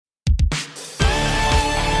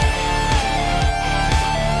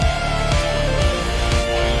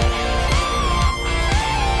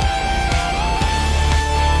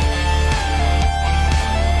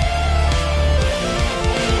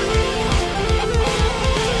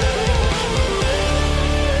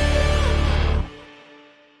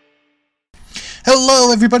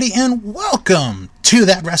Hello, everybody, and welcome to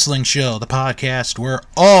That Wrestling Show, the podcast where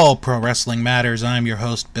all pro wrestling matters. I'm your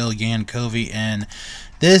host, Bill Yankovi, and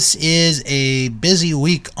this is a busy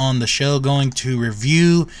week on the show, going to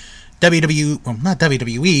review not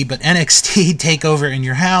WWE, but NXT Takeover in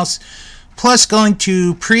your house, plus going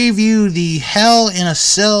to preview the Hell in a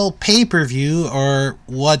Cell pay-per-view, or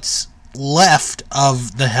what's left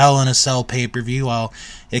of the Hell in a Cell pay-per-view. I'll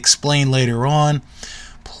explain later on.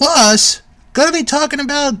 Plus, going to be talking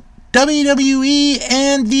about WWE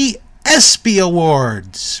and the ESPY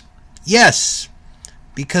Awards. Yes,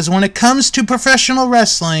 because when it comes to professional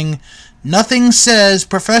wrestling, nothing says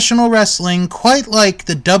professional wrestling quite like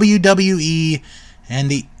the WWE and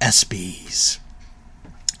the ESPYs.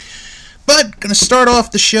 But, going to start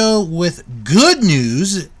off the show with good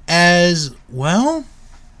news as, well,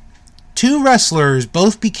 two wrestlers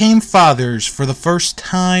both became fathers for the first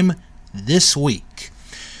time this week.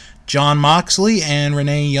 Jon Moxley and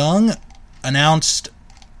Renee Young announced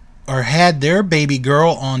or had their baby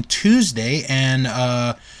girl on Tuesday, and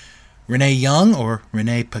Renee Young, or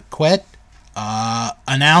Renee Paquette,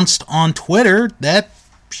 announced on Twitter that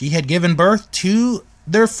she had given birth to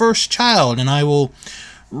their first child. And I will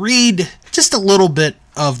read just a little bit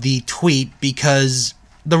of the tweet because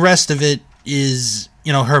the rest of it is,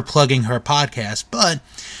 her plugging her podcast. But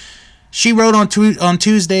she wrote on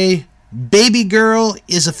Tuesday, "Baby girl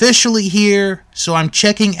is officially here, so I'm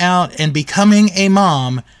checking out and becoming a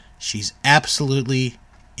mom. She's absolutely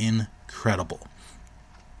incredible."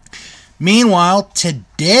 Meanwhile,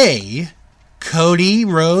 today, Cody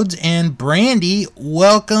Rhodes and Brandi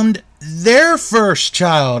welcomed their first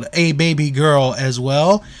child, a baby girl as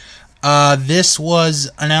well. This was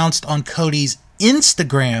announced on Cody's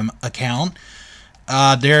Instagram account.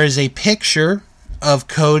 There is a picture of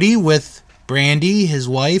Cody with Brandi, his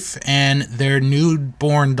wife, and their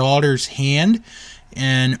newborn daughter's hand.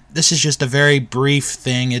 And this is just a very brief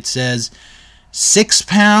thing. It says, 6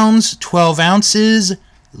 pounds, 12 ounces,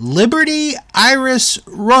 Liberty Iris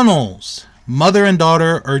Runnels. Mother and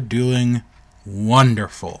daughter are doing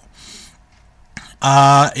wonderful.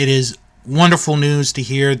 It is wonderful news to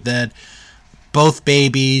hear that both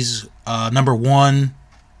babies, number one,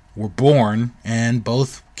 were born, and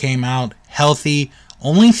both came out healty,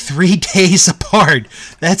 only 3 days apart.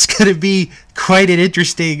 That's going to be quite an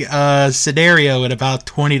interesting scenario in about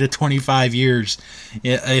 20 to 25 years.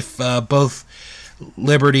 If both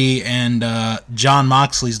Liberty and Jon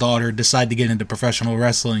Moxley's daughter decide to get into professional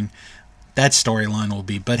wrestling, that storyline will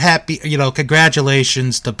be. But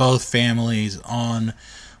congratulations to both families on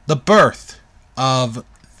the birth of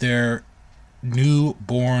their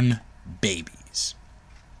newborn babies.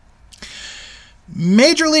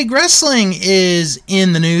 Major League Wrestling is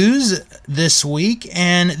in the news this week,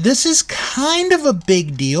 and this is kind of a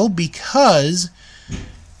big deal because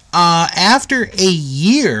after a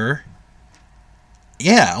year,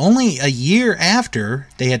 only a year after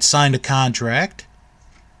they had signed a contract,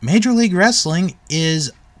 Major League Wrestling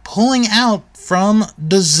is pulling out from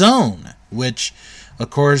DAZN, which, of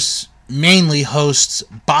course, mainly hosts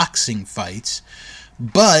boxing fights,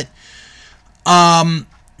 but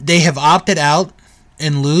they have opted out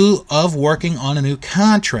in lieu of working on a new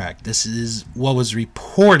contract. This is what was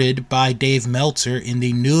reported by Dave Meltzer in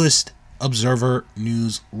the newest Observer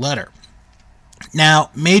newsletter. Now,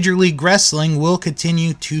 Major League Wrestling will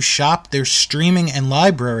continue to shop their streaming and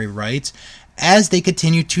library rights as they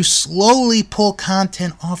continue to slowly pull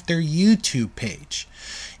content off their YouTube page.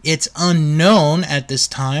 It's unknown at this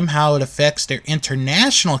time how it affects their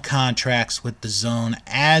international contracts with DAZN,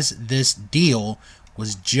 as this deal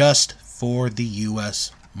was just for the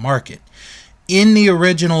U.S. market. In the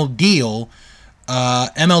original deal,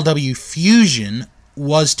 MLW Fusion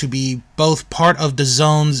was to be both part of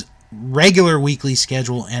DAZN's regular weekly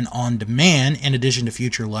schedule and on demand, in addition to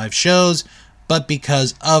future live shows, but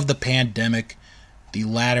because of the pandemic, the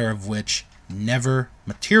latter of which never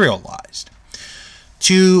materialized.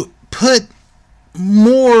 To put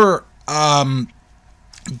more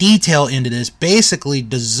detail into this, basically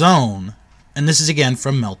DAZN, and this is again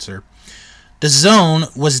from Meltzer,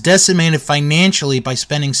 DAZN was decimated financially by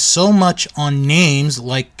spending so much on names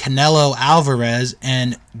like Canelo Alvarez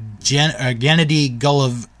and Gennady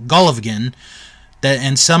Golovkin,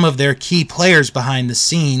 and some of their key players behind the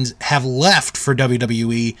scenes have left for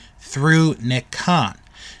WWE through Nick Khan.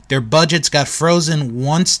 Their budgets got frozen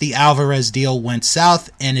once the Alvarez deal went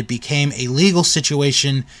south, and it became a legal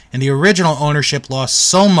situation, and the original ownership lost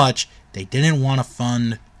so much they didn't want to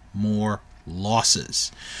fund more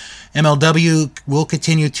losses. MLW will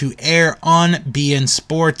continue to air on BN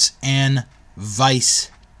Sports and Vice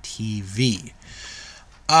TV.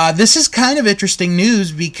 This is kind of interesting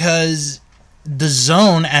news because the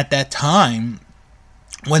Zone at that time,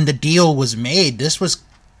 when the deal was made, this was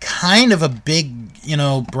kind of a big,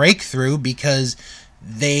 breakthrough because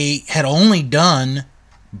they had only done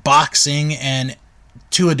boxing and,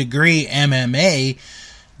 to a degree, MMA.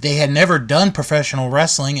 They had never done professional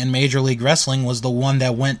wrestling, and Major League Wrestling was the one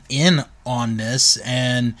that went in on this.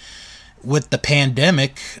 And with the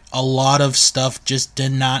pandemic, a lot of stuff just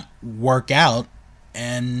did not work out,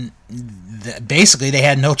 and basically they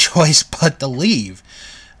had no choice but to leave.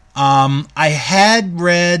 I had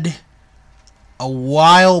read a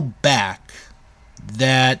while back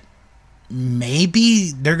that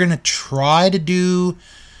maybe they're going to try to do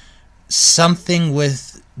something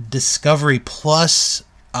with Discovery Plus,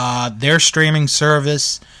 their streaming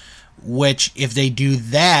service, which if they do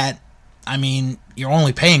that, I mean, you're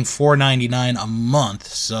only paying $4.99 a month,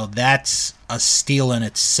 so that's a steal in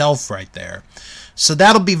itself right there. So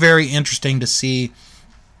that'll be very interesting to see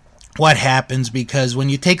what happens, because when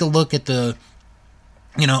you take a look at the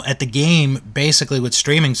game, basically with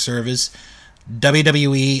streaming service,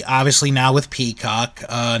 WWE, obviously now with Peacock,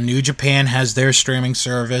 New Japan has their streaming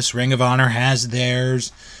service, Ring of Honor has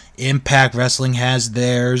theirs, Impact Wrestling has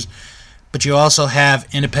theirs, but you also have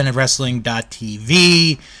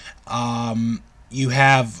IndependentWrestling.tv, you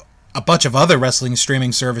have a bunch of other wrestling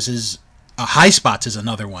streaming services. High Spots is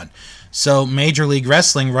another one. So Major League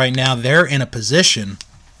Wrestling right now, they're in a position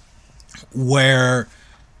where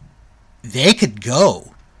they could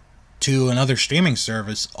go to another streaming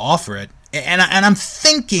service, offer it, and I'm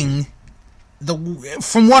thinking,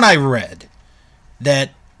 from what I read,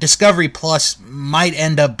 that Discovery Plus might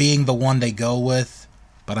end up being the one they go with,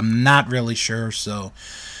 but I'm not really sure. So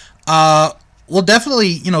we'll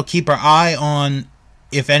definitely keep our eye on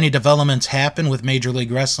if any developments happen with Major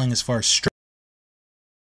League Wrestling as far as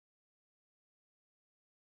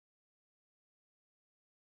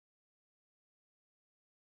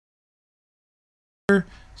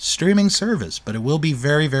streaming service, but it will be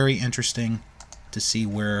very, very interesting to see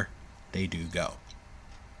where they do go.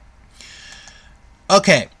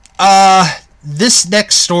 Okay, this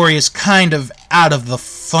next story is kind of out of the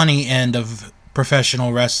funny end of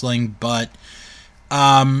professional wrestling, but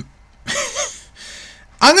I'm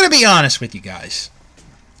going to be honest with you guys.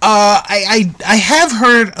 I have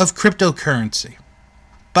heard of cryptocurrency,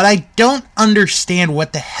 but I don't understand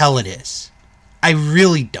what the hell it is. I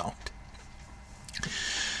really don't.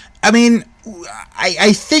 I mean,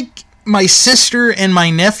 I think my sister and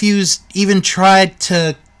my nephews even tried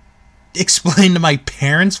to explain to my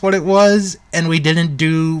parents what it was, and we didn't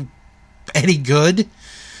do any good.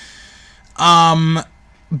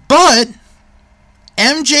 But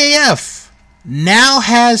MJF now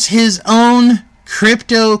has his own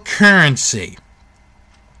cryptocurrency.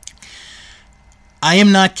 I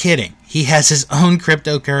am not kidding. He has his own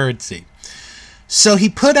cryptocurrency. So he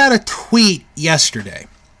put out a tweet yesterday.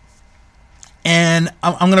 And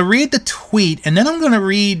I'm going to read the tweet, and then I'm going to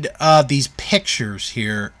read these pictures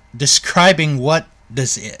here describing what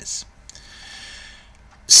this is.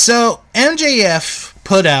 So MJF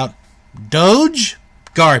put out Doge,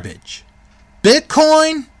 garbage.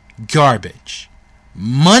 Bitcoin, garbage.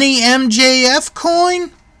 Money MJF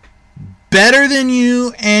coin, better than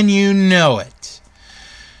you, and you know it.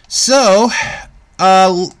 So,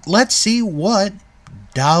 let's see what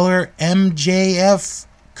dollar MJF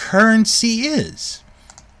currency is.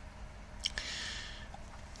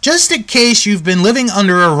 Just in case you've been living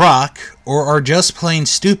under a rock or are just plain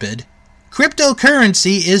stupid,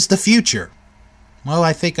 cryptocurrency is the future. Well,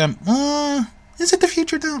 I think is it the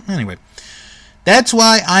future though? Anyway, that's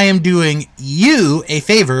why I am doing you a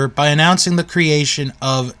favor by announcing the creation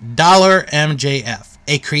of Dollar MJF,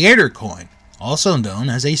 a creator coin, also known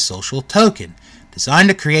as a social token, designed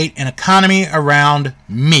to create an economy around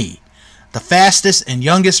me, the fastest and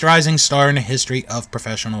youngest rising star in the history of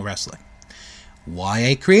professional wrestling. Why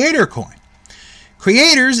a creator coin?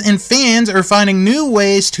 Creators and fans are finding new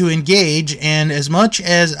ways to engage, and as much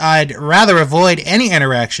as I'd rather avoid any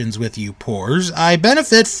interactions with you poors, I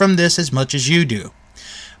benefit from this as much as you do.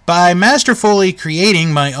 By masterfully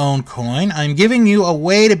creating my own coin, I'm giving you a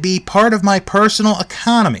way to be part of my personal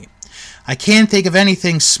economy. I can't think of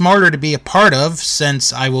anything smarter to be a part of,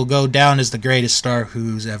 since I will go down as the greatest star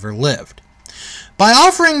who's ever lived. By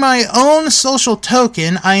offering my own social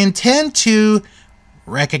token, I intend to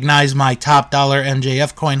recognize my top dollar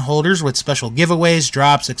MJF coin holders with special giveaways,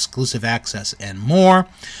 drops, exclusive access, and more.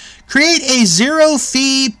 Create a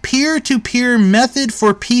zero-fee peer-to-peer method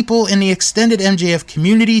for people in the extended MJF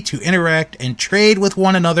community to interact and trade with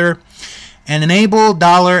one another. and enable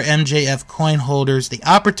 $MJF coin holders the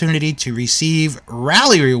opportunity to receive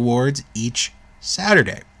rally rewards each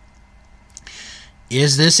Saturday.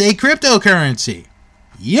 Is this a cryptocurrency?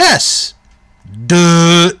 Yes!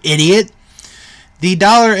 Duh, idiot! The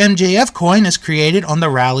 $MJF coin is created on the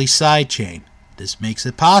Rally sidechain. This makes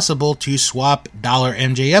it possible to swap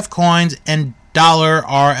 $MJF coins and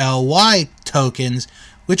 $RLY tokens,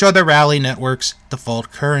 which are the Rally Network's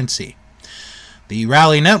default currency. The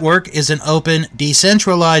Rally Network is an open,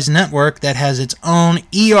 decentralized network that has its own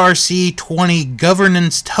ERC20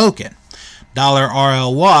 governance token,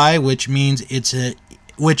 $RLY, which means it's an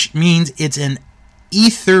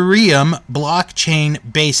Ethereum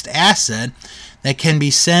blockchain-based asset that can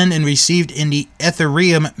be sent and received in the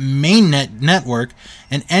Ethereum mainnet network,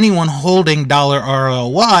 and anyone holding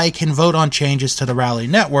 $RLY can vote on changes to the Rally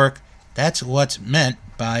network. That's what's meant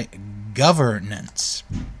by governance.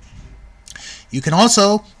 You can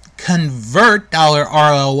also convert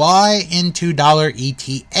 $RLY into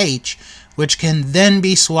 $ETH, which can then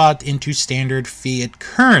be swapped into standard fiat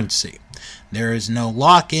currency. There is no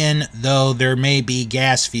lock-in, though there may be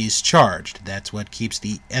gas fees charged. That's what keeps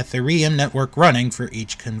the Ethereum network running for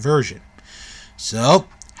each conversion. So,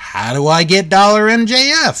 how do I get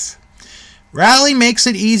 $MJF? Rally makes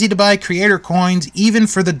it easy to buy creator coins even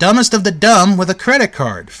for the dumbest of the dumb with a credit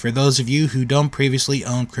card, for those of you who don't previously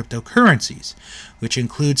own cryptocurrencies, which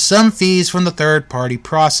includes some fees from the third-party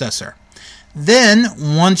processor. Then,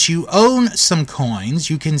 once you own some coins,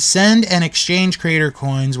 you can send and exchange creator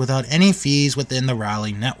coins without any fees within the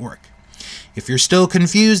Rally network. If you're still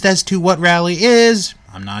confused as to what Rally is,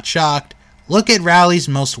 I'm not shocked. Look at Rally's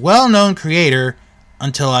most well-known creator,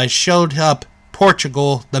 Until I Showed Up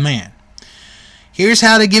Portugal the Man. Here's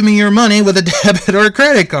how to give me your money with a debit or a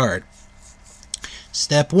credit card.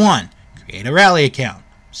 Step 1. Create a Rally account.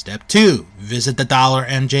 Step 2. Visit the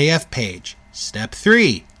 $MJF page. Step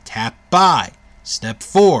 3. Tap Buy. Step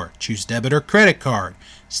 4. Choose debit or credit card.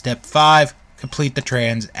 Step 5. Complete the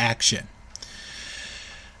transaction.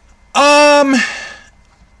 Yeah.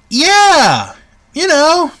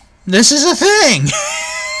 This is a thing.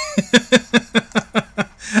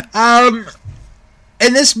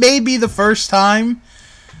 And this may be the first time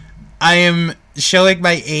I am showing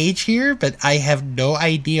my age here, but I have no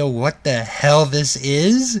idea what the hell this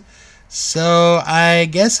is. So I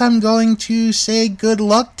guess I'm going to say good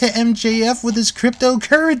luck to MJF with his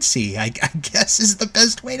cryptocurrency. I guess is the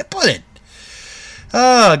best way to put it.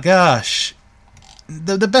 Oh gosh.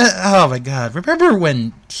 Oh my god. Remember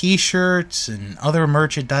when t-shirts and other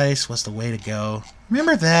merchandise was the way to go?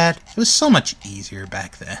 Remember that? It was so much easier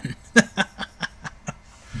back then.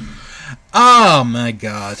 Oh my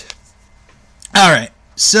god. Alright,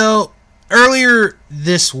 so earlier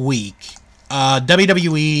this week,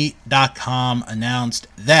 WWE.com announced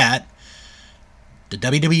that the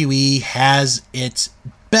WWE has its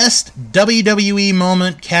Best WWE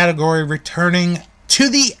Moment category returning to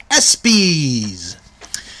the ESPYs.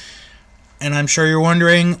 And I'm sure you're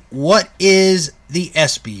wondering, what is the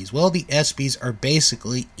ESPYs? Well, the ESPYs are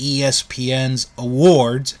basically ESPN's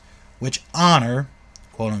awards, which honor,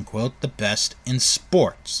 quote-unquote, the best in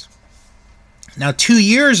sports. Now, 2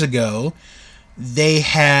 years ago, they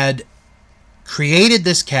had created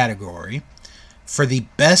this category for the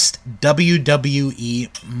best WWE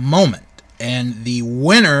moment. And the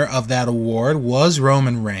winner of that award was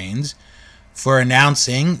Roman Reigns for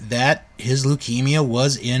announcing that his leukemia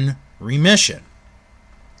was in remission.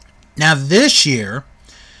 Now, this year,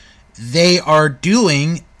 they are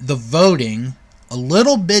doing the voting a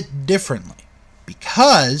little bit differently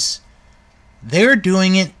because they're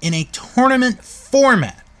doing it in a tournament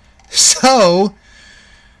format. So,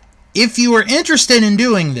 if you are interested in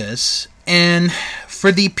doing this, and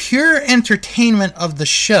for the pure entertainment of the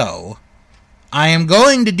show, I am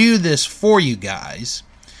going to do this for you guys.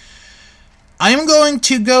 I am going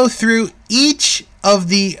to go through each of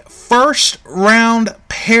the first round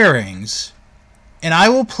pairings, and I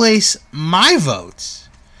will place my votes.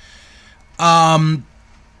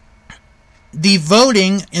 The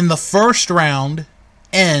voting in the first round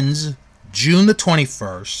ends June the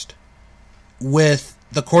 21st, with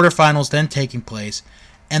the quarterfinals then taking place,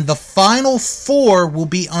 and the final four will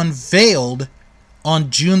be unveiled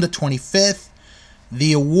on June the 25th.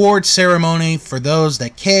 The award ceremony, for those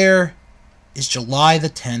that care, is July the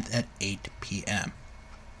 10th at 8 p.m.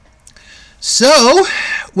 So,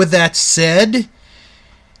 with that said,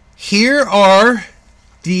 here are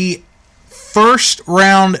the first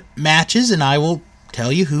round matches, and I will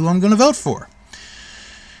tell you who I'm going to vote for.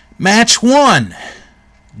 Match 1.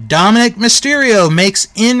 Dominic Mysterio makes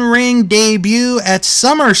in-ring debut at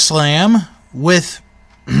SummerSlam with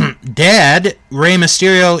Dad, Rey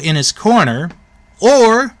Mysterio in his corner,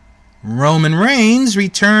 or Roman Reigns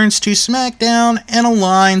returns to SmackDown and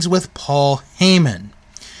aligns with Paul Heyman.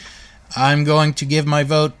 I'm going to give my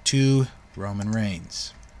vote to Roman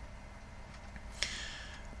Reigns.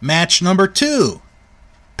 Match number 2.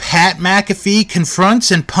 Pat McAfee confronts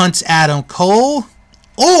and punts Adam Cole,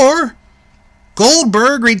 or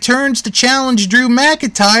Goldberg returns to challenge Drew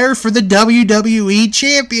McIntyre for the WWE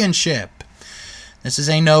Championship. This is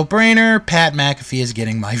a no-brainer. Pat McAfee is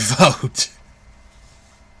getting my vote.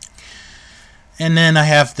 And then I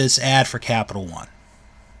have this ad for Capital One.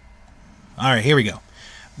 Alright, here we go.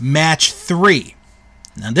 Match 3.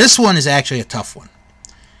 Now this one is actually a tough one.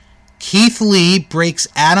 Keith Lee breaks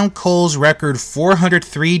Adam Cole's record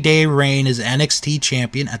 403-day reign as NXT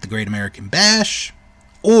champion at the Great American Bash,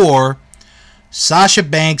 or Sasha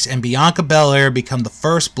Banks and Bianca Belair become the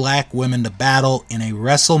first black women to battle in a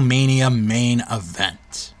WrestleMania main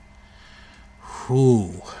event.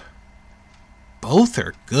 Whew. Both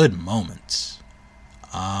are good moments.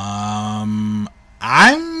 I'm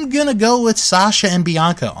gonna go with Sasha and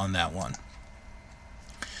Bianca on that one.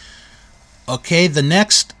 Okay, the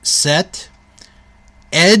next set.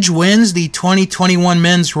 Edge wins the 2021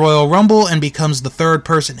 Men's Royal Rumble and becomes the third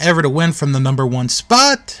person ever to win from the number 1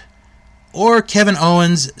 spot. Or Kevin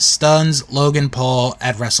Owens stuns Logan Paul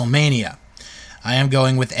at WrestleMania. I am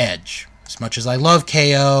going with Edge. As much as I love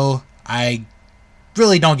KO, I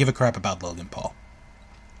really don't give a crap about Logan Paul.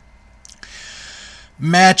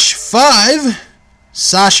 Match 5.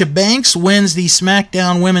 Sasha Banks wins the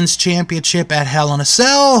SmackDown Women's Championship at Hell in a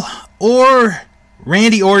Cell, or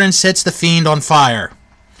Randy Orton sets The Fiend on fire.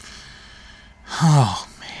 Oh,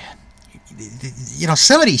 man. You know,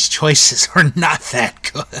 some of these choices are not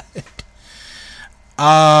that good.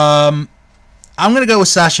 I'm going to go with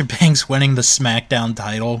Sasha Banks winning the SmackDown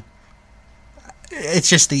title. It's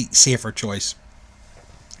just the safer choice.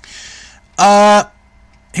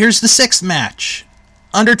 Here's the 6th match.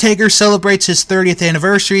 Undertaker celebrates his 30th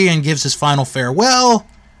anniversary and gives his final farewell,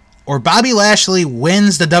 or Bobby Lashley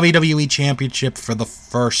wins the WWE Championship for the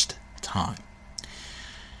first time.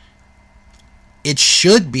 It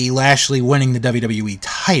should be Lashley winning the WWE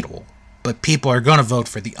title, but people are going to vote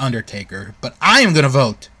for The Undertaker. But I am going to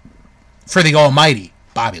vote for the almighty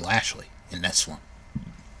Bobby Lashley in this one.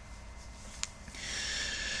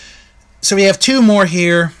 So we have 2 more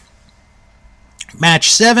here.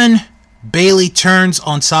 Match 7. Bayley turns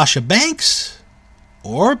on Sasha Banks,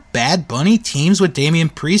 or Bad Bunny teams with Damian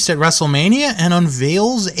Priest at WrestleMania and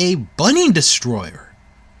unveils a Bunny Destroyer.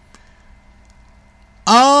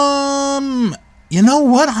 You know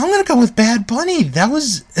what? I'm going to go with Bad Bunny. That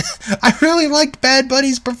was... I really liked Bad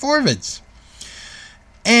Bunny's performance.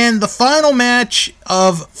 And the final match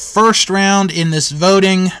of first round in this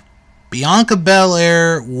voting, Bianca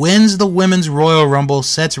Belair wins the Women's Royal Rumble,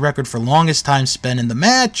 sets record for longest time spent in the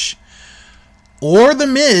match, or The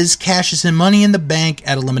Miz cashes in Money in the Bank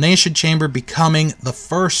at Elimination Chamber, becoming the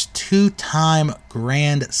first 2-time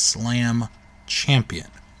Grand Slam champion.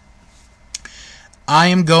 I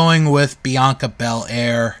am going with Bianca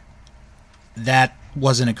Belair. That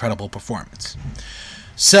was an incredible performance.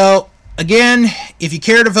 So, again, if you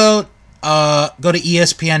care to vote, go to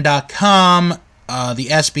ESPN.com. The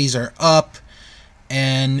ESPYs are up.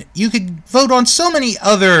 And you could vote on so many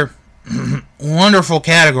other wonderful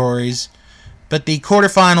categories. But the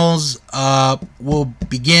quarterfinals will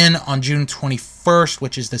begin on June 21st,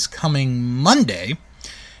 which is this coming Monday.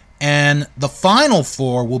 And the final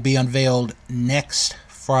 4 will be unveiled next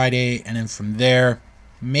Friday. And then from there,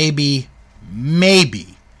 maybe,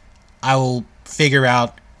 I will figure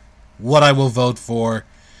out what I will vote for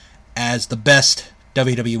as the best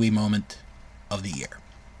WWE moment of the year.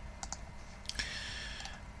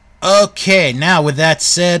 Okay, now with that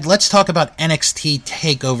said, let's talk about NXT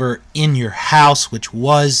Takeover in Your House, which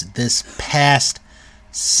was this past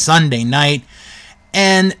Sunday night.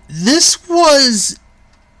 And this was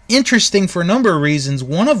interesting for a number of reasons,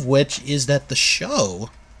 one of which is that the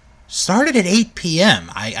show started at 8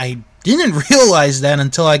 p.m. I didn't realize that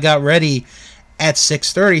until I got ready at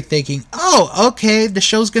 6:30, thinking, oh, okay, the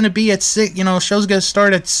show's going to be at 6, show's going to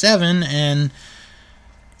start at 7, and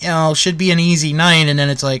should be an easy night. And then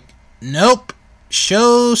it's like, nope,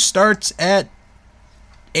 show starts at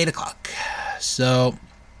 8 o'clock. So,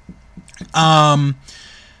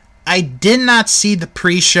 I did not see the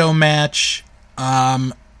pre-show match,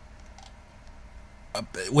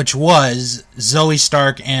 which was Zoe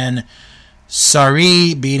Stark and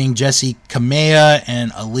Sari beating Jessie Kamea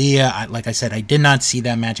and Aaliyah. Like I said, I did not see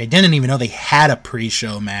that match. I didn't even know they had a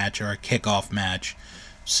pre-show match or a kickoff match.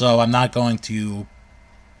 So I'm not going to,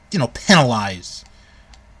 penalize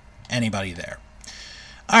anybody there.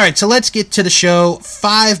 Alright, so let's get to the show.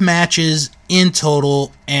 5 matches in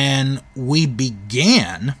total, and we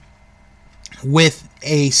began with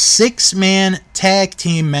a 6-man tag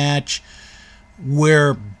team match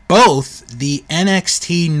where both the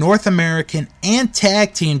NXT North American and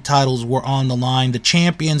tag team titles were on the line. The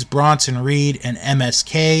champions Bronson Reed and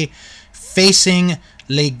MSK facing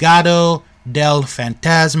Legado del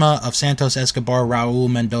Fantasma of Santos Escobar, Raul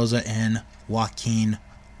Mendoza, and Joaquin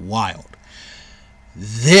Wilde.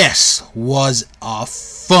 This was a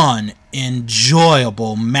fun,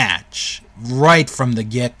 enjoyable match right from the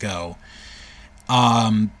get-go.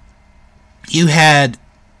 You had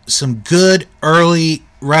some good early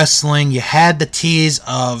wrestling. You had the tease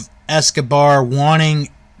of Escobar wanting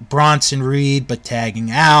Bronson Reed but tagging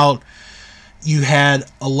out. You had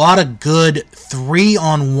a lot of good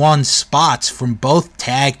 3-on-1 spots from both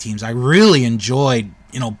tag teams. I really enjoyed,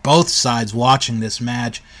 both sides watching this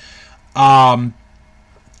match.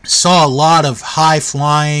 Saw a lot of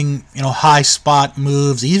high-flying, high spot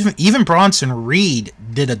moves. Even Bronson Reed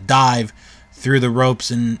did a dive through the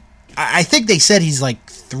ropes, and I think they said he's like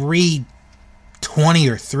 320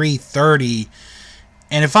 or 330.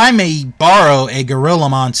 And if I may borrow a Gorilla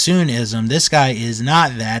Monsoonism, this guy is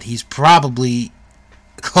not that. He's probably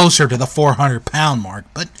closer to the 400-pound mark,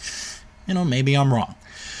 but, maybe I'm wrong.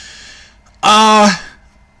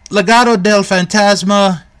 Legado del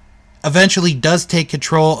Fantasma eventually does take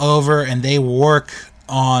control over, and they work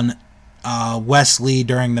on Wesley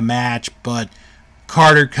during the match, but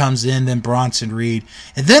Carter comes in, then Bronson Reed.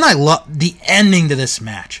 And then I love the ending to this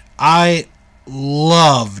match. I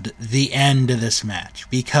loved the end of this match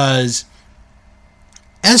because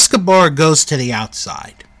Escobar goes to the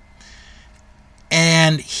outside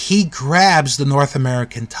and he grabs the North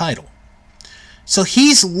American title. So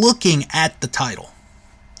he's looking at the title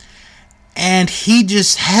and he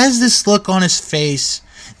just has this look on his face.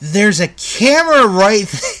 There's a camera right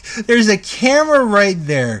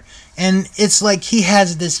there, and it's like he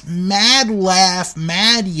has this mad laugh,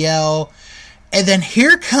 mad yell. And then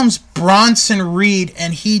here comes Bronson Reed,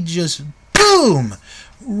 and he just, boom,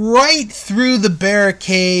 right through the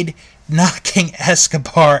barricade, knocking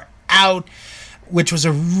Escobar out, which was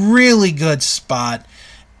a really good spot.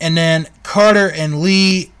 And then Carter and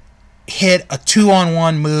Lee hit a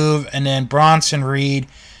 2-on-1 move, and then Bronson Reed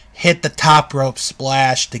hit the top rope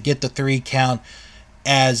splash to get the 3 count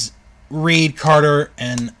as Reed, Carter,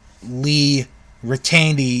 and Lee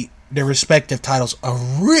retained their respective titles. A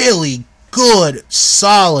really good,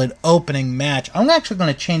 solid opening match. I'm actually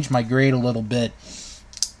going to change my grade a little bit.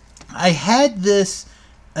 I had this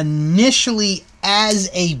initially as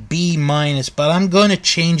a B-, but I'm going to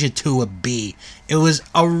change it to a B. It was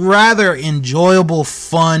a rather enjoyable,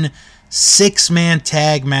 fun 6-man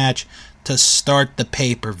tag match to start the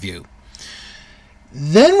pay-per-view.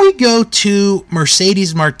 Then we go to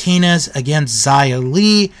Mercedes Martinez against Xia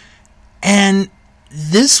Li, and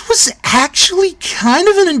this was actually kind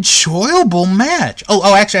of an enjoyable match.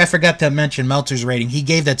 Oh, actually, I forgot to mention Meltzer's rating. He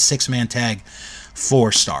gave that 6-man tag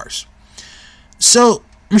 4 stars. So,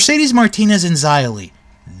 Mercedes Martinez and Xia Li.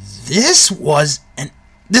 This was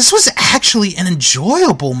actually an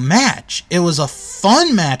enjoyable match. It was a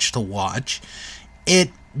fun match to watch.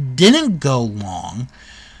 It didn't go long.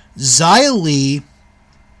 Xia Li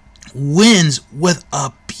wins with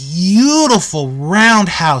a beautiful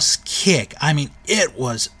roundhouse kick. I mean, it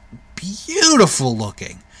was beautiful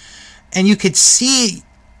looking. And you could see,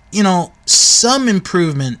 some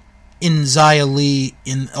improvement in Xia Li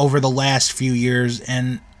over the last few years.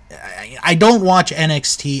 And I don't watch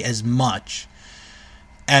NXT as much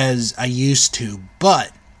as I used to.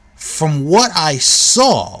 But from what I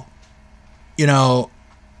saw,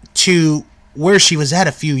 to where she was at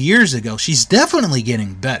a few years ago, she's definitely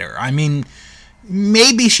getting better. I mean,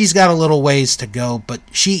 maybe she's got a little ways to go, but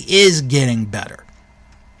she is getting better.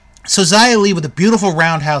 So Xia Li, with a beautiful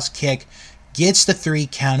roundhouse kick, gets the 3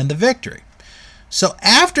 count and the victory. So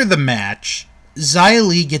after the match, Xia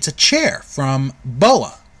Li gets a chair from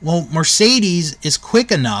Boa. Well, Mercedes is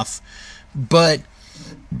quick enough, but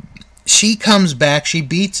she comes back, she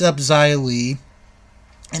beats up Xia Li,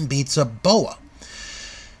 and beats up Boa.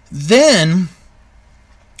 Then,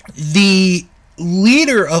 the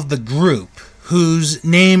leader of the group, whose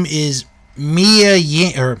name is Mei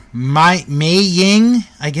Ying,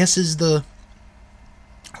 I guess is the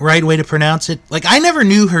right way to pronounce it. Like, I never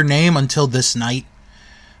knew her name until this night.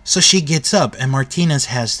 So she gets up, and Martinez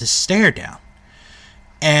has to stare down.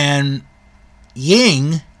 And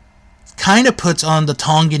Ying kind of puts on the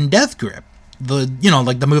Tongan death grip.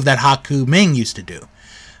 Like the move that Haku Ming used to do.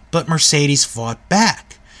 But Mercedes fought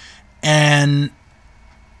back. And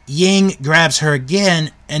Ying grabs her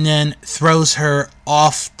again and then throws her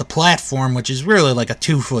off the platform, which is really like a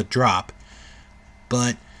 2-foot drop.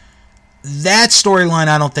 But that storyline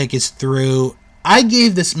I don't think is through. I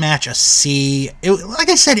gave this match a C. Like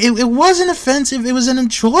I said, it wasn't offensive. It was an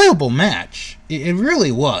enjoyable match. It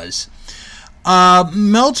really was.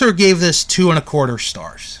 Meltzer gave this 2.25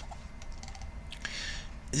 stars.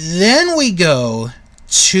 Then we go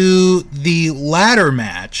to the ladder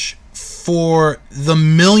match for the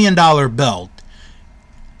 $1 million belt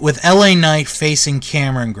with LA Knight facing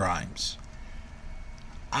Cameron Grimes.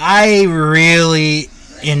 I really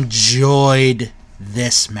enjoyed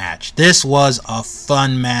this match. This was a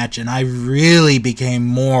fun match, and I really became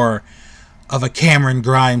more of a Cameron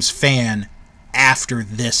Grimes fan after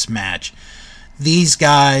this match. These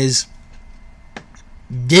guys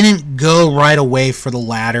didn't go right away for the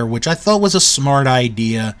ladder, which I thought was a smart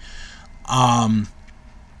idea.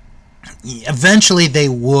 Eventually they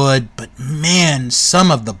would, but man,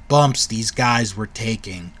 some of the bumps these guys were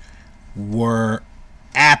taking were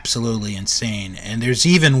absolutely insane. And there's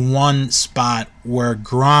even one spot where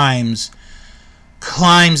Grimes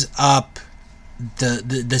climbs up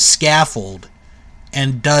the scaffold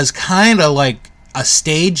and does kind of like a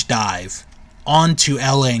stage dive onto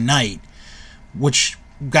LA Knight, which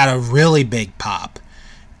got a really big pop.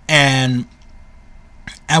 And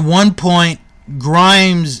at one point,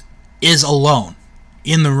 Grimes is alone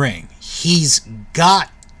in the ring. He's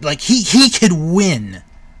got, like, he could win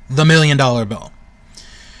the $1 million belt.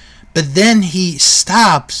 But then he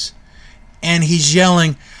stops and he's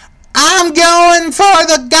yelling, "I'm going for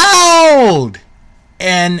the gold!"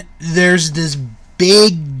 And there's this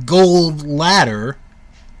big gold ladder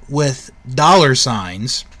with dollar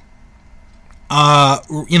signs,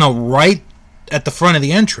 right at the front of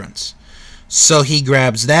the entrance. So he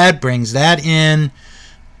grabs that, brings that in,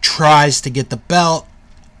 tries to get the belt.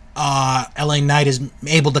 LA Knight is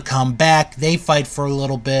able to come back. They fight for a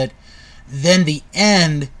little bit. Then the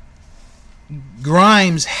end,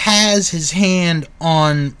 Grimes has his hand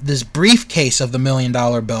on this briefcase of the $1 million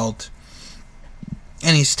belt,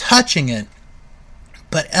 and he's touching it.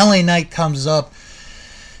 But LA Knight comes up,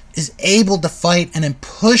 is able to fight, and then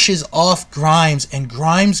pushes off Grimes, and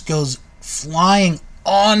Grimes goes flying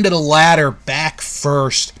onto the ladder back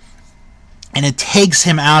first, and it takes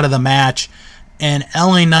him out of the match, and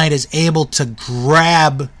LA Knight is able to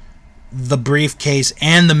grab the briefcase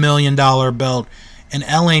and the $1 million belt, and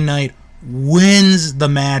LA Knight wins the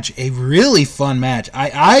match. A really fun match.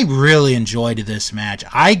 I really enjoyed this match.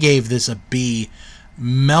 I gave this a B.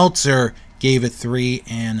 Meltzer gave it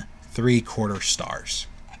 3.75 stars.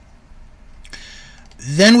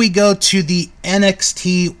 Then we go to the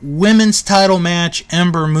NXT Women's Title match.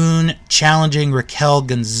 Ember Moon challenging Raquel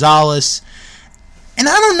Gonzalez. And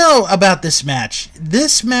I don't know about this match.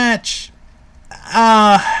 This match,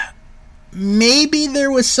 maybe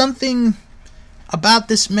there was something about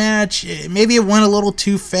this match. Maybe it went a little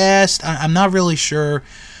too fast. I'm not really sure.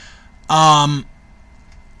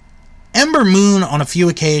 Ember Moon on a few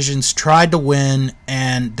occasions tried to win,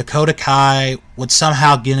 and Dakota Kai would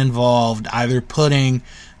somehow get involved, either putting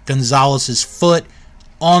Gonzalez's foot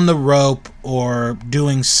on the rope or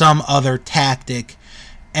doing some other tactic.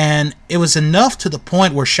 And it was enough to the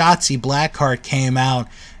point where Shotzi Blackheart came out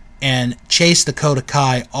and chased Dakota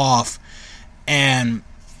Kai off, and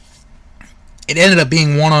it ended up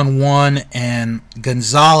being one-on-one, and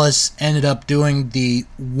Gonzalez ended up doing the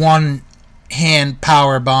one-hand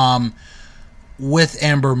power bomb with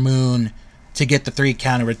Ember Moon to get the 3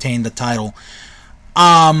 count and retain the title.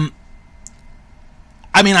 I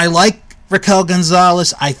like Raquel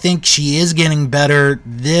Gonzalez. I think she is getting better.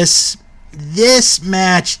 This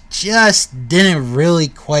match just didn't really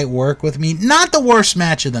quite work with me. Not the worst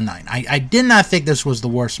match of the night. I did not think this was the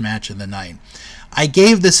worst match of the night. I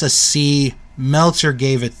gave this a C. Meltzer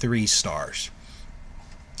gave it 3 stars.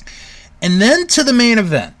 And then to the main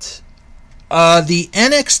event. The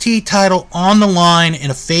NXT title on the line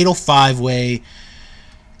in a fatal 5-way.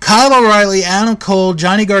 Kyle O'Reilly, Adam Cole,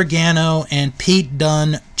 Johnny Gargano, and Pete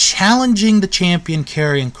Dunne challenging the champion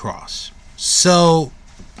Karrion Kross. So,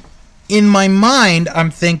 in my mind,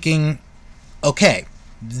 I'm thinking, okay,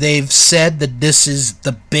 they've said that this is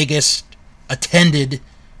the biggest attended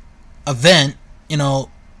event,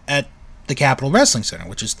 at the Capitol Wrestling Center,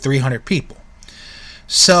 which is 300 people.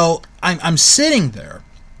 So, I'm sitting there,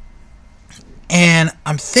 and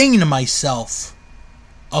I'm thinking to myself,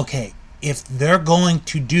 okay, if they're going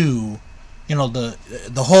to do,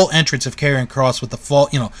 the whole entrance of Karrion Kross with the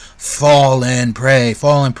fall and pray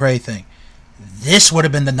thing, this would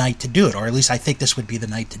have been the night to do it, or at least I think this would be the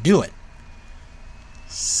night to do it.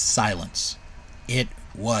 Silence. It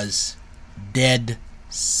was dead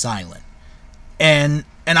silent. And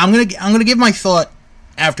I'm gonna give my thought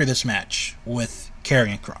after this match with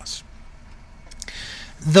Karrion Kross.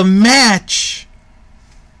 The match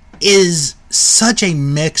is such a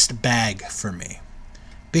mixed bag for me,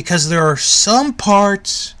 because there are some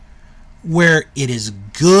parts where it is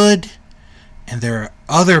good, and there are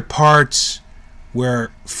other parts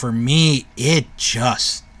where, for me, it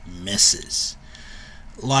just misses.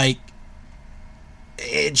 Like,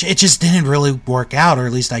 it just didn't really work out, or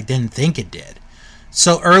at least I didn't think it did.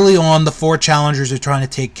 So early on, the 4 challengers are trying to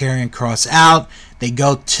take Karrion Kross out. They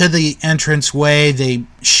go to the entranceway. They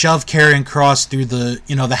shove Karrion Kross through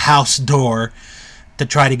the house door to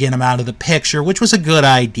try to get him out of the picture, which was a good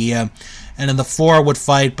idea. And then the 4 would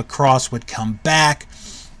fight, but Kross would come back.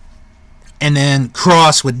 And then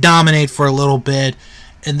Kross would dominate for a little bit.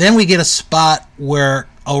 And then we get a spot where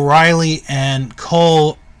O'Reilly and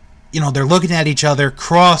Cole, they're looking at each other.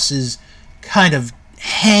 Kross is kind of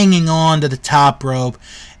hanging on to the top rope,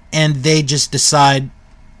 and they just decide,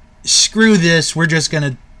 screw this, we're just going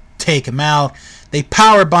to take him out. They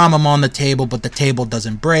powerbomb him on the table, but the table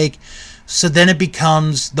doesn't break. So then it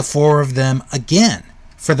becomes the 4 of them again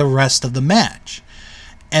for the rest of the match.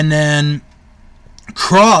 And then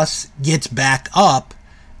Kross gets back up,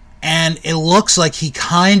 and it looks like he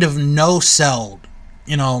kind of no-sold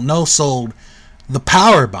the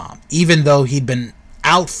powerbomb, even though he'd been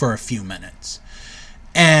out for a few minutes.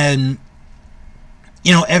 And,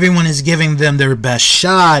 everyone is giving them their best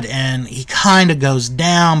shot, and he kind of goes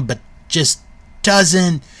down, but just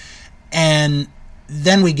doesn't. And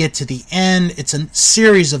then we get to the end. It's a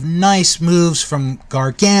series of nice moves from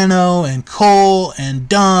Gargano and Cole and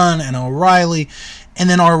Dunn and O'Reilly. And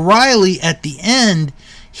then O'Reilly, at the end,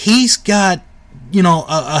 he's got,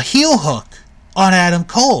 a heel hook on Adam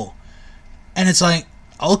Cole. And it's like,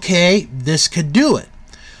 okay, this could do it.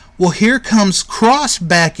 Well, here comes Kross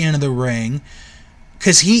back into the ring,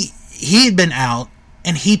 because he had been out,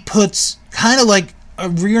 and he puts kind of like a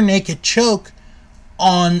rear naked choke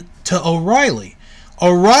on to O'Reilly.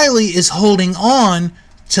 O'Reilly is holding on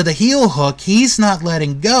to the heel hook. He's not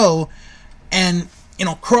letting go, and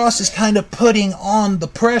Kross is kind of putting on the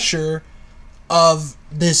pressure of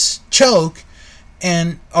this choke,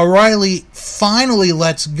 and O'Reilly finally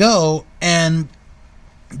lets go, and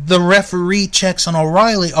the referee checks on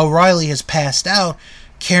O'Reilly. O'Reilly has passed out.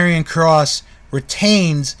 Karrion Kross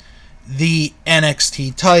retains the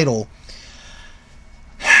NXT title.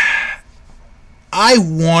 I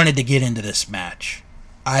wanted to get into this match.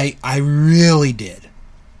 I really did.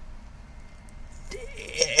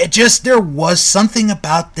 There was something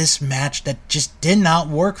about this match that just did not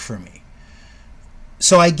work for me.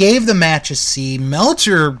 So I gave the match a C.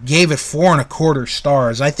 Meltzer gave it 4.25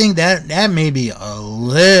 stars. I think that may be a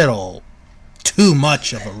little too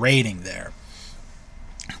much of a rating there.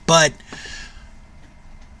 But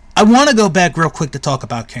I want to go back real quick to talk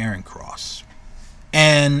about Karrion Kross.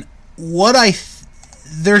 And what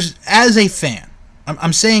there's, as a fan,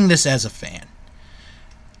 I'm saying this as a fan,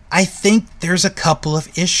 I think there's a couple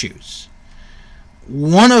of issues.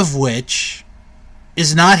 One of which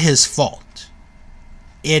is not his fault.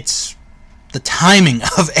 It's the timing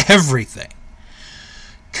of everything.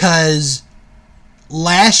 Because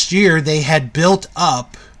last year they had built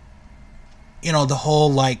up, the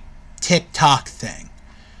whole, TikTok thing.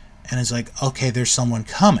 And it's like, okay, there's someone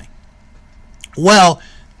coming. Well,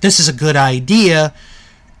 this is a good idea.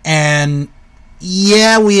 And,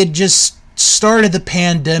 yeah, we had just started the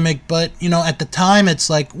pandemic, but, at the time it's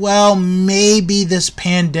like, well, maybe this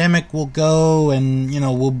pandemic will go and,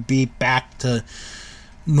 we'll be back to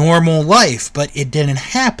normal life, but it didn't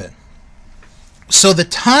happen. So the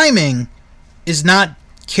timing is not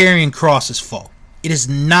Karrion Kross's fault. It is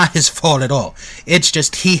not his fault at all. It's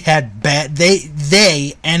just he had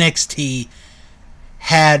NXT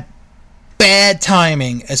had bad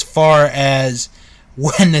timing as far as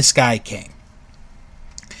when this guy came.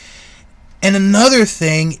 And another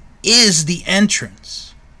thing is the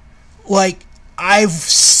entrance. I've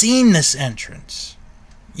seen this entrance.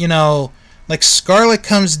 Scarlett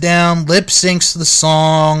comes down, lip syncs the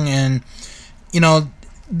song, and,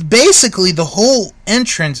 basically the whole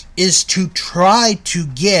entrance is to try to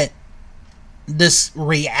get this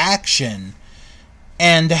reaction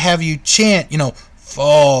and to have you chant,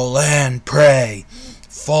 fall and pray,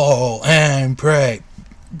 fall and pray.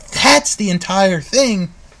 That's the entire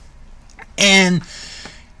thing. And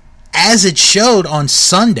as it showed on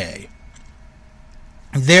Sunday,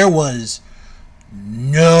 there was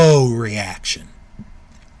no reaction.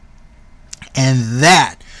 And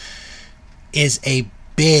that is a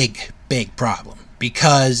big, big problem.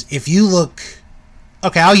 Because if you look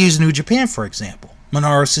Okay, I'll use New Japan, for example.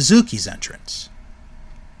 Minoru Suzuki's entrance.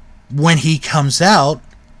 When he comes out,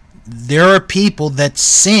 there are people that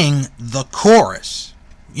sing the chorus.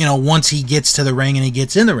 You know, once he gets to the ring and he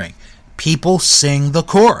gets in the ring, people sing the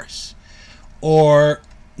chorus. Or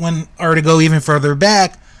to go even further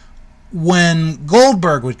back, when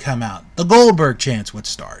Goldberg would come out, the Goldberg chants would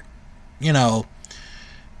start. You know,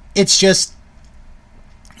 it's just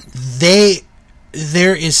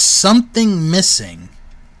there is something missing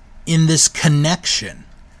in this connection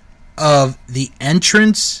of the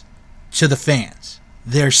entrance to the fans.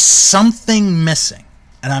 There's something missing,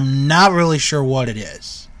 and I'm not really sure what it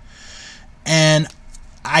is. And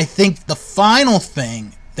I think the final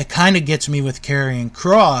thing that kind of gets me with Karrion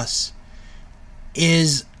Kross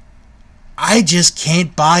is I just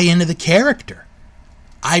can't buy into the character.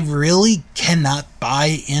 I really cannot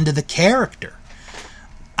buy into the character.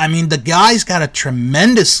 I mean, the guy's got a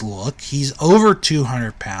tremendous look. He's over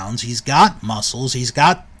 200 pounds. He's got muscles. He's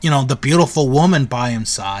got, the beautiful woman by his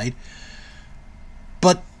side.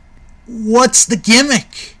 But what's the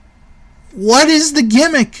gimmick? What is the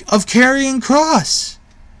gimmick of Karrion Kross?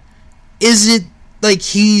 Is it like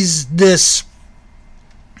he's this,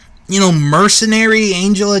 mercenary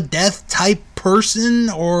angel of death type person?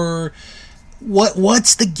 Or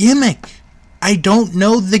what's the gimmick? I don't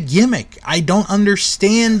know the gimmick. I don't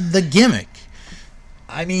understand the gimmick.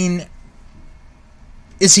 I mean,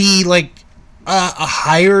 is he like a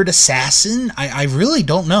hired assassin? I really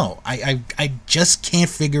don't know. I just can't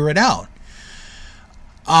figure it out.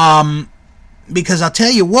 Because I'll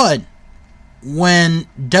tell you what, when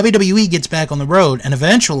WWE gets back on the road, and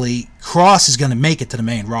eventually Kross is going to make it to the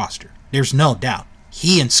main roster, there's no doubt.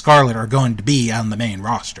 He and Scarlett are going to be on the main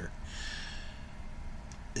roster.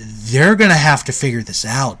 They're going to have to figure this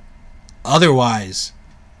out. Otherwise,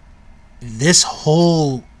 this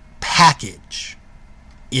whole package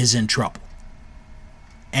is in trouble.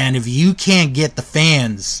 And if you can't get the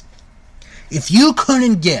fans, if you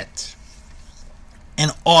couldn't get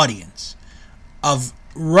an audience of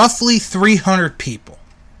roughly 300 people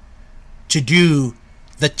to do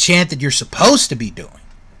the chant that you're supposed to be doing,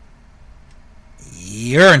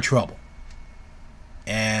 you're in trouble.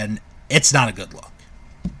 And it's not a good look.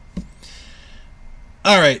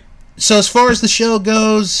 Alright, so as far as the show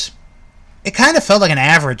goes, it kind of felt like an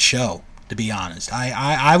average show, to be honest.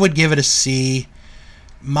 I would give it a C.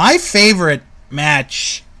 My favorite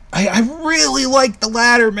match, I really like the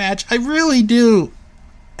ladder match. I really do.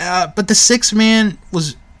 But the 6-man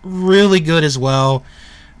was really good as well.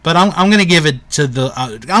 But I'm gonna give it to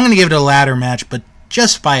a ladder match, but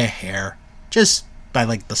just by a hair, just by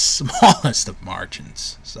like the smallest of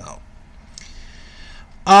margins. So,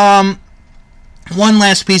 one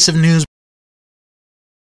last piece of news.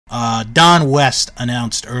 Don West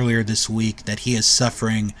announced earlier this week that he is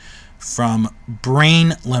suffering from brain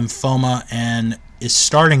lymphoma and is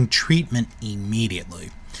starting treatment immediately.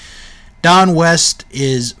 Don West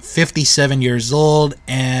is 57 years old,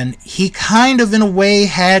 and he kind of, in a way,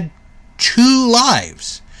 had two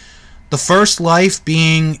lives. The first life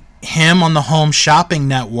being him on the Home Shopping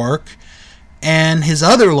Network, and his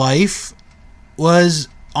other life was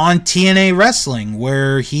on TNA Wrestling,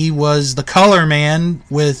 where he was the color man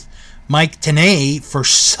with Mike Tenay for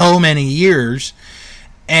so many years.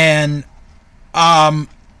 And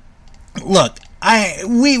look,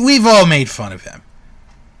 we've all made fun of him,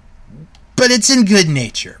 but it's in good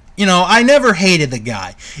nature. I never hated the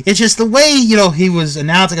guy. It's just the way, he was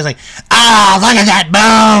announcing. It's like, oh, look at that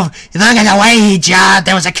move. Look at the way he jumped.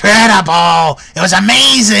 It was incredible. It was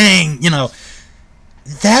amazing.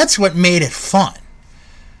 That's what made it fun.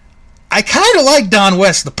 I kind of like Don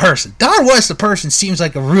West the person. Don West the person seems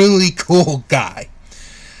like a really cool guy.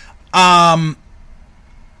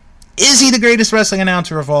 Is he the greatest wrestling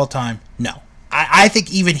announcer of all time? No. I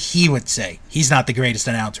think even he would say he's not the greatest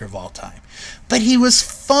announcer of all time. But he was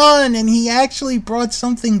fun, and he actually brought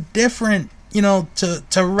something different, to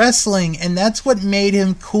wrestling, and that's what made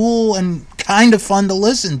him cool and kind of fun to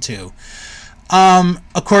listen to.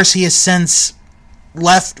 Of course, he has since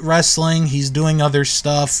left wrestling. He's doing other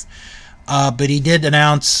stuff. But he did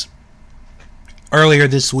announce earlier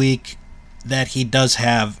this week that he does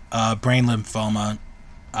have brain lymphoma.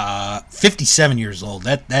 57 years old.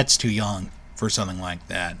 That's too young for something like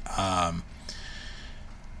that.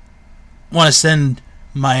 Want to send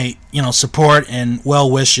my support and well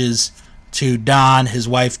wishes to Don, his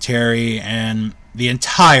wife Terry, and the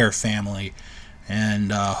entire family.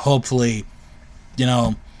 And hopefully,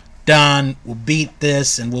 Don will beat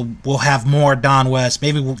this, and we'll have more Don West.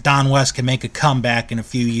 Maybe Don West can make a comeback in a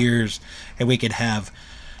few years, and we could have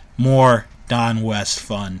more Don West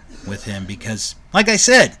fun with him, because Like I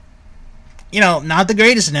said, not the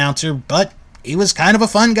greatest announcer, but he was kind of a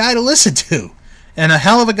fun guy to listen to. And a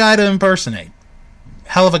hell of a guy to impersonate.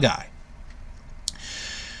 Hell of a guy.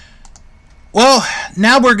 Well,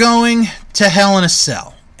 now we're going to Hell in a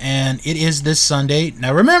Cell. And it is this Sunday.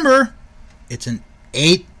 Now remember, it's an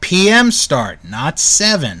 8 p.m. start, not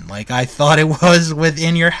 7, like I thought it was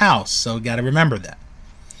within your house. So you got to remember that.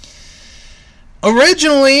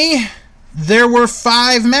 Originally, there were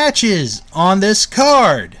 5 matches on this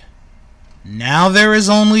card. Now there is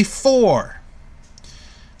only 4.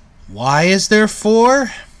 Why is there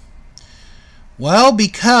 4? Well,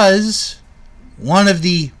 because one of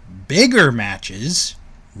the bigger matches,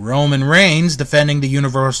 Roman Reigns defending the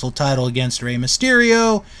Universal title against Rey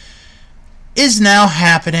Mysterio, is now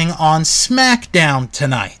happening on SmackDown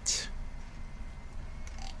tonight.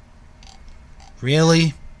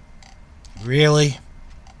 Really? Really?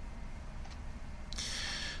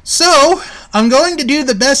 So, I'm going to do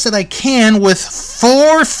the best that I can with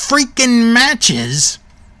 4 freaking matches.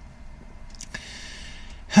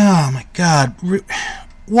 Oh my god.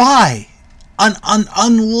 Why?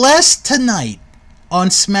 Unless tonight on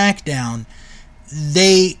SmackDown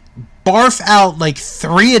they barf out like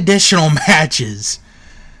 3 additional matches,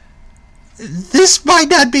 this might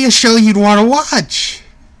not be a show you'd want to watch.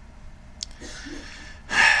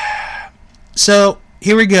 So,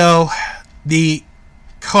 here we go. The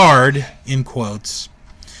card, in quotes,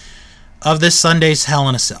 of this Sunday's Hell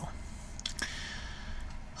in a Cell.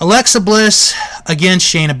 Alexa Bliss against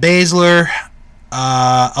Shayna Baszler.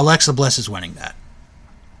 Alexa Bliss is winning that.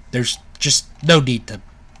 There's just no need to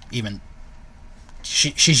even...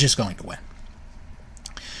 She's just going to win.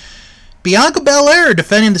 Bianca Belair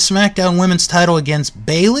defending the SmackDown Women's title against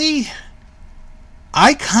Bayley.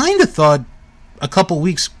 I kind of thought a couple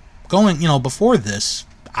weeks going, before this,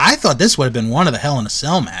 I thought this would have been one of the Hell in a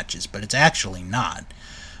Cell matches, but it's actually not,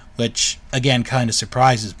 which again kind of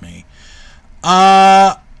surprises me.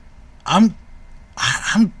 I'm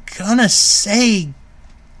gonna say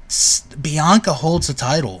Bianca holds the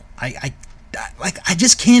title. I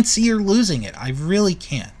just can't see her losing it. I really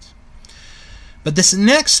can't. But this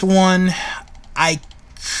next one, I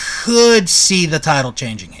could see the title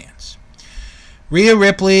changing hands. Rhea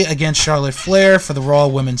Ripley against Charlotte Flair for the Raw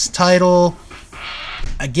Women's title.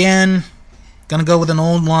 Again, gonna go with an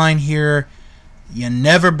old line here. You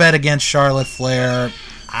never bet against Charlotte Flair.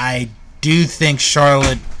 I do think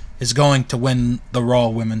Charlotte is going to win the Raw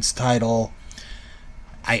Women's title.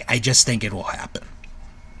 I just think it will happen.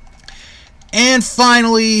 And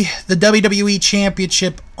finally, the WWE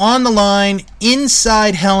Championship on the line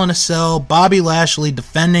inside Hell in a Cell. Bobby Lashley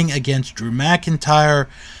defending against Drew McIntyre.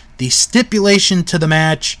 The stipulation to the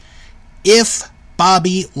match: if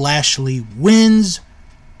Bobby Lashley wins,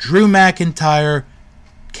 Drew McIntyre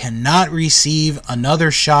cannot receive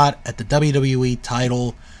another shot at the WWE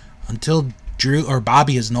title until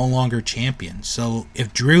Bobby is no longer champion. So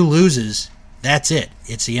if Drew loses, that's it.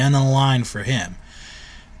 It's the end of the line for him.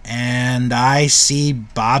 And I see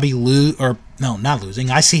Bobby I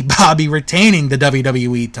see Bobby retaining the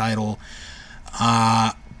WWE title.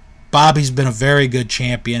 Bobby's been a very good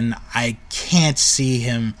champion. I can't see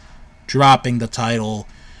him dropping the title.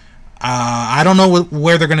 I don't know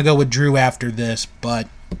where they're going to go with Drew after this, but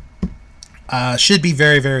should be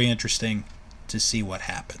very, very interesting to see what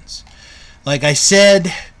happens. Like I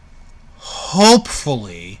said,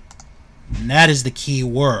 hopefully, and that is the key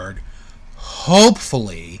word,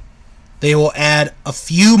 hopefully they will add a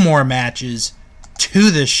few more matches to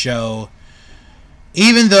this show,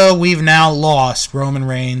 even though we've now lost Roman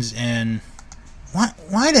Reigns. And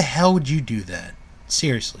why the hell would you do that?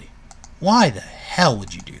 Seriously, why the hell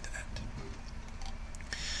would you do that?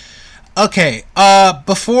 Okay,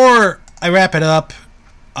 before I wrap it up,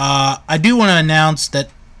 I do want to announce that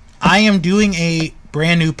I am doing a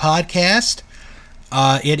brand new podcast.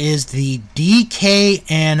 It is the DK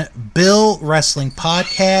and Bill Wrestling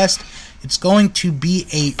Podcast. It's going to be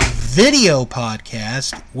a video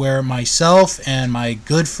podcast where myself and my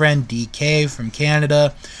good friend DK from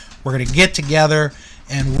Canada, we're going to get together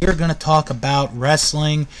and we're going to talk about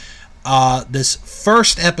wrestling. This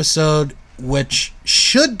first episode, which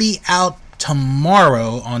should be out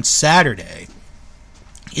tomorrow on Saturday,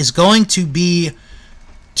 is going to be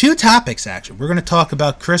 2 topics, actually. We're going to talk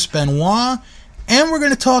about Chris Benoit, and we're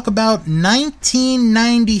going to talk about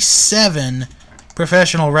 1997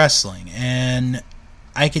 professional wrestling. And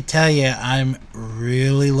I could tell you, I'm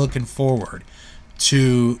really looking forward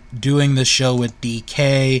to doing this show with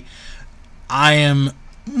DK. I am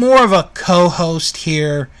more of a co-host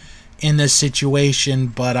here in this situation,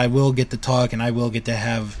 but I will get to talk and I will get to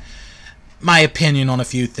have my opinion on a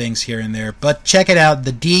few things here and there. But check it out,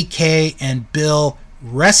 the DK and Bill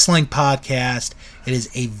Wrestling Podcast. It is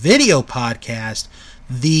a video podcast.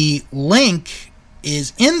 The link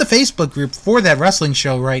is in the Facebook group for that wrestling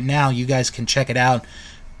show right now. You guys can check it out.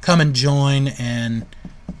 Come and join, and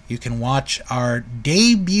you can watch our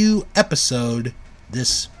debut episode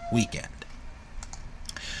this weekend.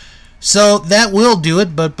 So that will do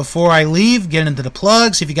it, but before I leave, get into the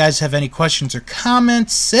plugs. If you guys have any questions or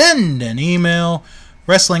comments, send an email,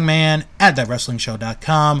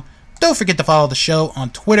 wrestlingman@thatwrestlingshow.com. Don't forget to follow the show on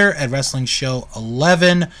Twitter at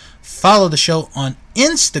WrestlingShow11. Follow the show on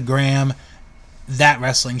Instagram, That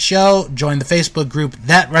Wrestling Show. Join the Facebook group,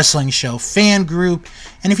 That Wrestling Show Fan Group.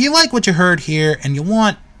 And if you like what you heard here and you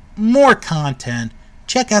want more content,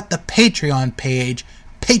 check out the Patreon page,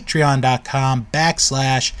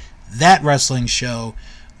 patreon.com/That Wrestling Show,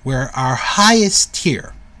 where our highest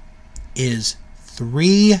tier is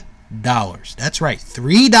 $3. That's right,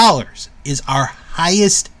 $3 is our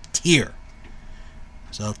highest tier.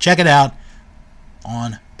 So check it out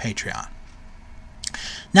on Patreon.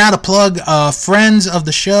 Now to plug friends of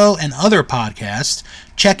the show and other podcasts,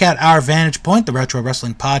 check out Our Vantage Point, the Retro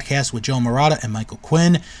Wrestling Podcast with Joe Murata and Michael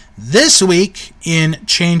Quinn. This week in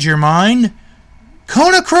Change Your Mind,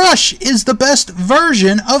 Kona Crush is the best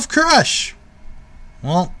version of Crush.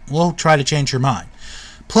 Well, we'll try to change your mind.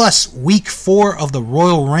 Plus, week 4 of the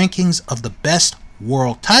Royal Rankings of the best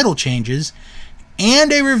world title changes,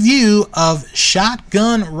 and a review of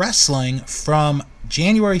Shotgun Wrestling from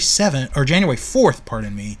January 4th,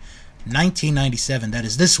 1997. That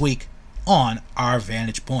is this week on Our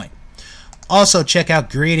Vantage Point. Also, check out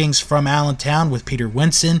Greetings from Allentown with Peter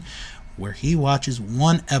Winson, where he watches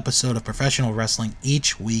one episode of professional wrestling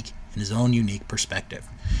each week in his own unique perspective.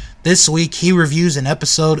 This week, he reviews an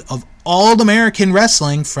episode of All American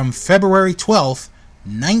Wrestling from February 12th,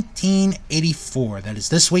 1984. That is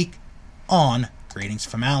this week on Greetings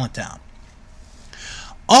from Allentown.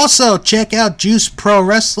 Also, check out Juice Pro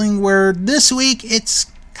Wrestling, where this week it's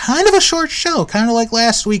kind of a short show, kind of like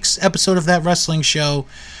last week's episode of That Wrestling Show.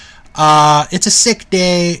 It's a sick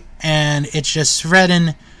day, and it's just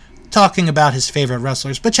Fredden talking about his favorite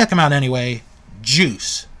wrestlers, but check him out anyway,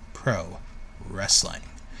 Juice Pro Wrestling.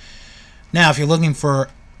 Now, if you're looking for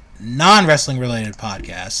non-wrestling related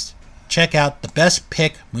podcasts, check out the Best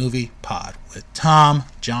Pick Movie Pod with Tom,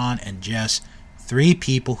 John, and Jess, 3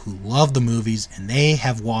 people who love the movies, and they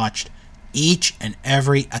have watched each and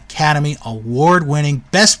every Academy Award-winning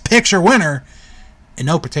Best Picture winner in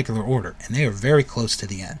no particular order, and they are very close to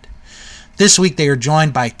the end. This week they are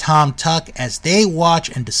joined by Tom Tuck as they watch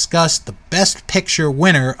and discuss the Best Picture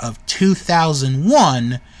winner of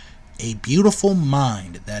 2001, A Beautiful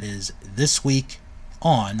Mind. That is this week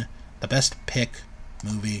on the Best Pick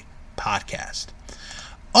Movie Podcast.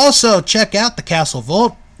 Also, check out The Castle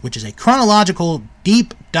Vault, which is a chronological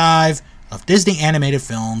deep dive of Disney animated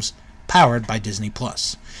films powered by Disney+.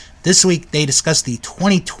 This week they discuss the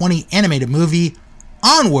 2020 animated movie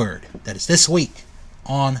Onward. That is this week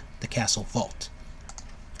on The Castle Vault.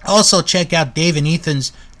 Also, check out Dave and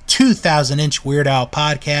Ethan's 2000-inch Weird Al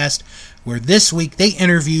podcast, where this week they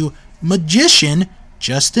interview magician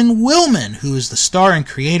Justin Willman, who is the star and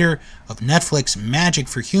creator of Netflix Magic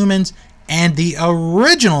for Humans and the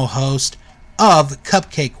original host of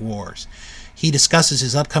Cupcake Wars. He discusses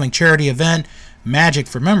his upcoming charity event, Magic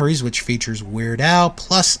for Memories, which features Weird Al,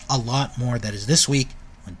 plus a lot more. That is this week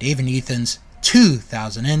on Dave and Ethan's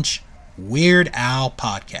 2000-inch Weird Al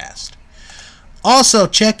podcast. Also,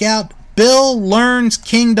 check out Bill Learns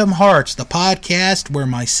Kingdom Hearts, the podcast where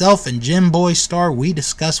myself and Jim Boy Star, we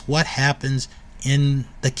discuss what happens in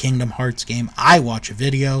the Kingdom Hearts game. I watch a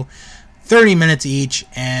video, 30 minutes each,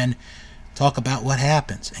 and talk about what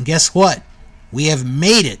happens. And guess what? We have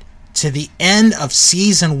made it to the end of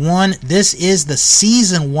Season 1. This is the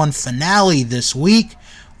Season 1 finale this week,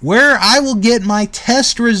 where I will get my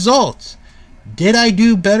test results. Did I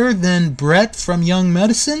do better than Brett from Young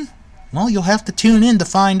Medicine? Well, you'll have to tune in to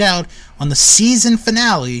find out on the season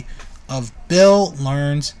finale of Bill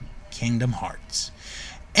Learns Kingdom Hearts.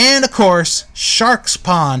 And, of course, Shark's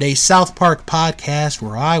Pond, a South Park podcast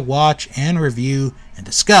where I watch and review and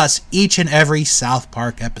discuss each and every South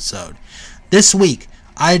Park episode. This week,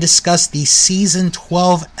 I discuss the Season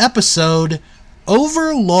 12 episode,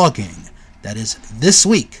 Overlogging. That is this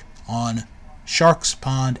week on Shark's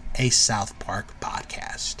Pond, a South Park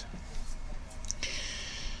podcast.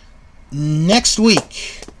 Next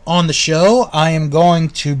week on the show, I am going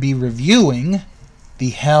to be reviewing the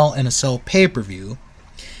Hell in a Cell pay-per-view.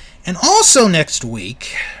 And also next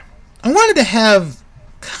week, I wanted to have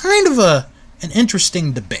kind of an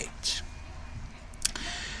interesting debate.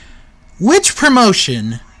 which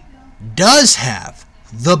promotion does have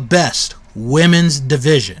the best women's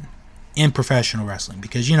division in professional wrestling?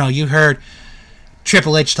 Because, you heard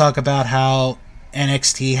Triple H talk about how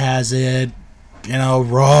NXT has it,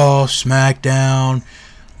 Raw, SmackDown.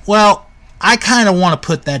 Well, I kind of want to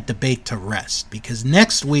put that debate to rest, because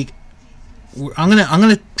next week I'm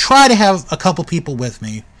gonna try to have a couple people with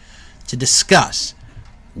me to discuss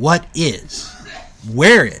where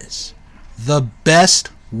is the best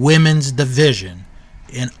women's division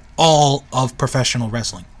in all of professional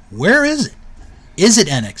wrestling. Where is it? Is it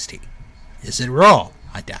NXT? Is it Raw?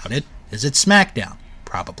 I doubt it. Is it SmackDown?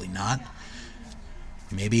 Probably not.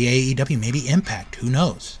 Maybe AEW, maybe Impact, who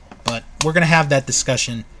knows? But we're going to have that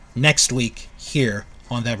discussion next week here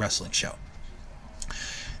on That Wrestling Show.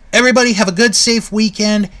 Everybody have a good, safe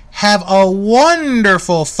weekend. Have a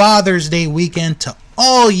wonderful Father's Day weekend to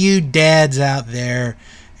all you dads out there.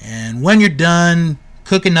 And when you're done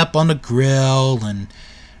cooking up on the grill and,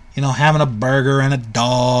 having a burger and a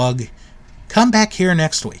dog, come back here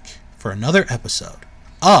next week for another episode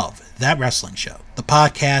of That Wrestling Show, the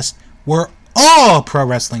podcast where all pro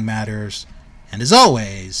wrestling matters. And as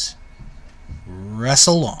always,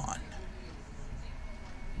 wrestle on.